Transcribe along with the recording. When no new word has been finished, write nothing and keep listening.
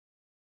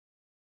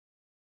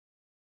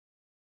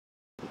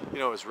You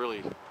know, it was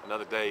really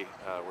another day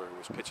where he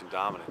was pitching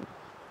dominant.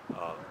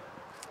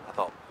 I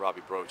thought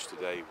Robbie Broach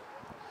today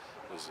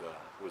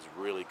was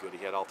really good.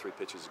 He had all three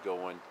pitches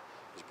going.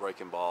 His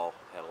breaking ball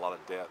had a lot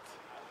of depth,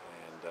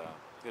 and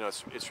you know,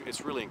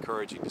 it's really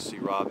encouraging to see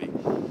Robbie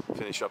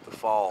finish up the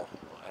fall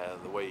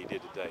the way he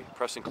did today.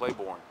 Preston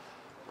Claiborne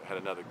had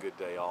another good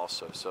day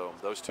also. So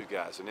those two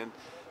guys, and then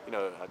you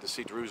know, to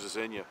see Drew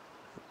Zazenia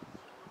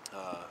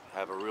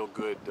have a real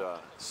good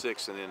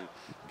sixth and then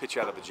pitch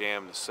out of a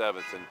jam in the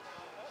seventh, and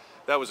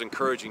that was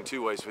encouraging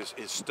two ways.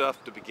 His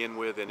stuff to begin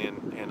with,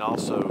 and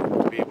also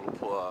to be able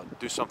to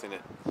do something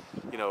that,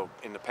 you know,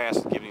 in the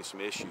past had given him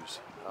some issues.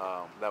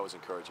 That was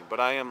encouraging. But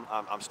I'm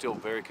still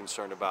very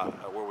concerned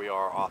about where we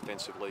are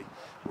offensively.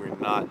 We're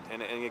not,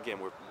 and again,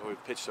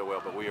 we've pitched so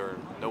well, but we are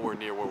nowhere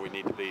near where we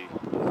need to be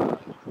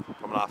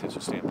from an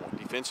offensive standpoint.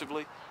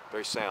 Defensively,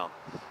 very sound.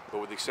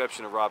 But with the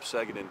exception of Rob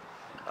Segedin,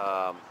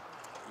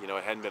 you know,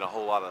 it hadn't been a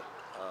whole lot of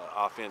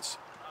offense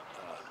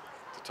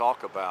to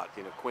talk about.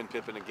 You know, Quinn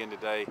Pippin again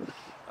today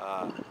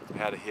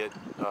had a hit,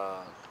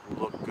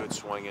 looked good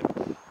swinging.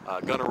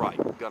 Gunnar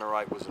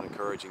Wright was an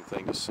encouraging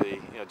thing to see.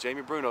 You know,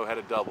 Jamie Bruno had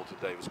a double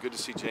today. It was good to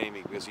see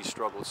Jamie because he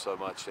struggled so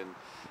much,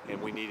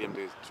 and we need him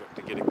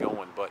to get it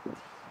going. But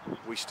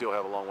we still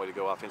have a long way to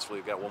go offensively.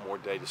 We've got one more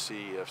day to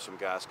see if some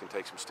guys can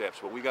take some steps.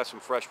 But we got some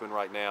freshmen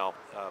right now,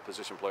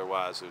 position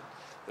player-wise,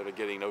 that are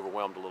getting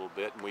overwhelmed a little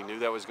bit, and we knew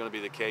that was going to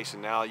be the case.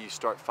 And now you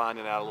start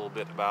finding out a little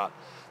bit about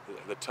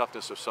the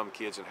toughness of some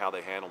kids and how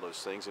they handle those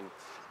things. And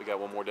we got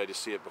one more day to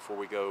see it before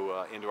we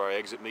go into our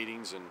exit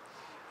meetings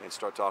and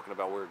start talking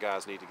about where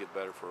guys need to get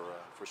better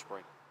for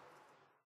spring.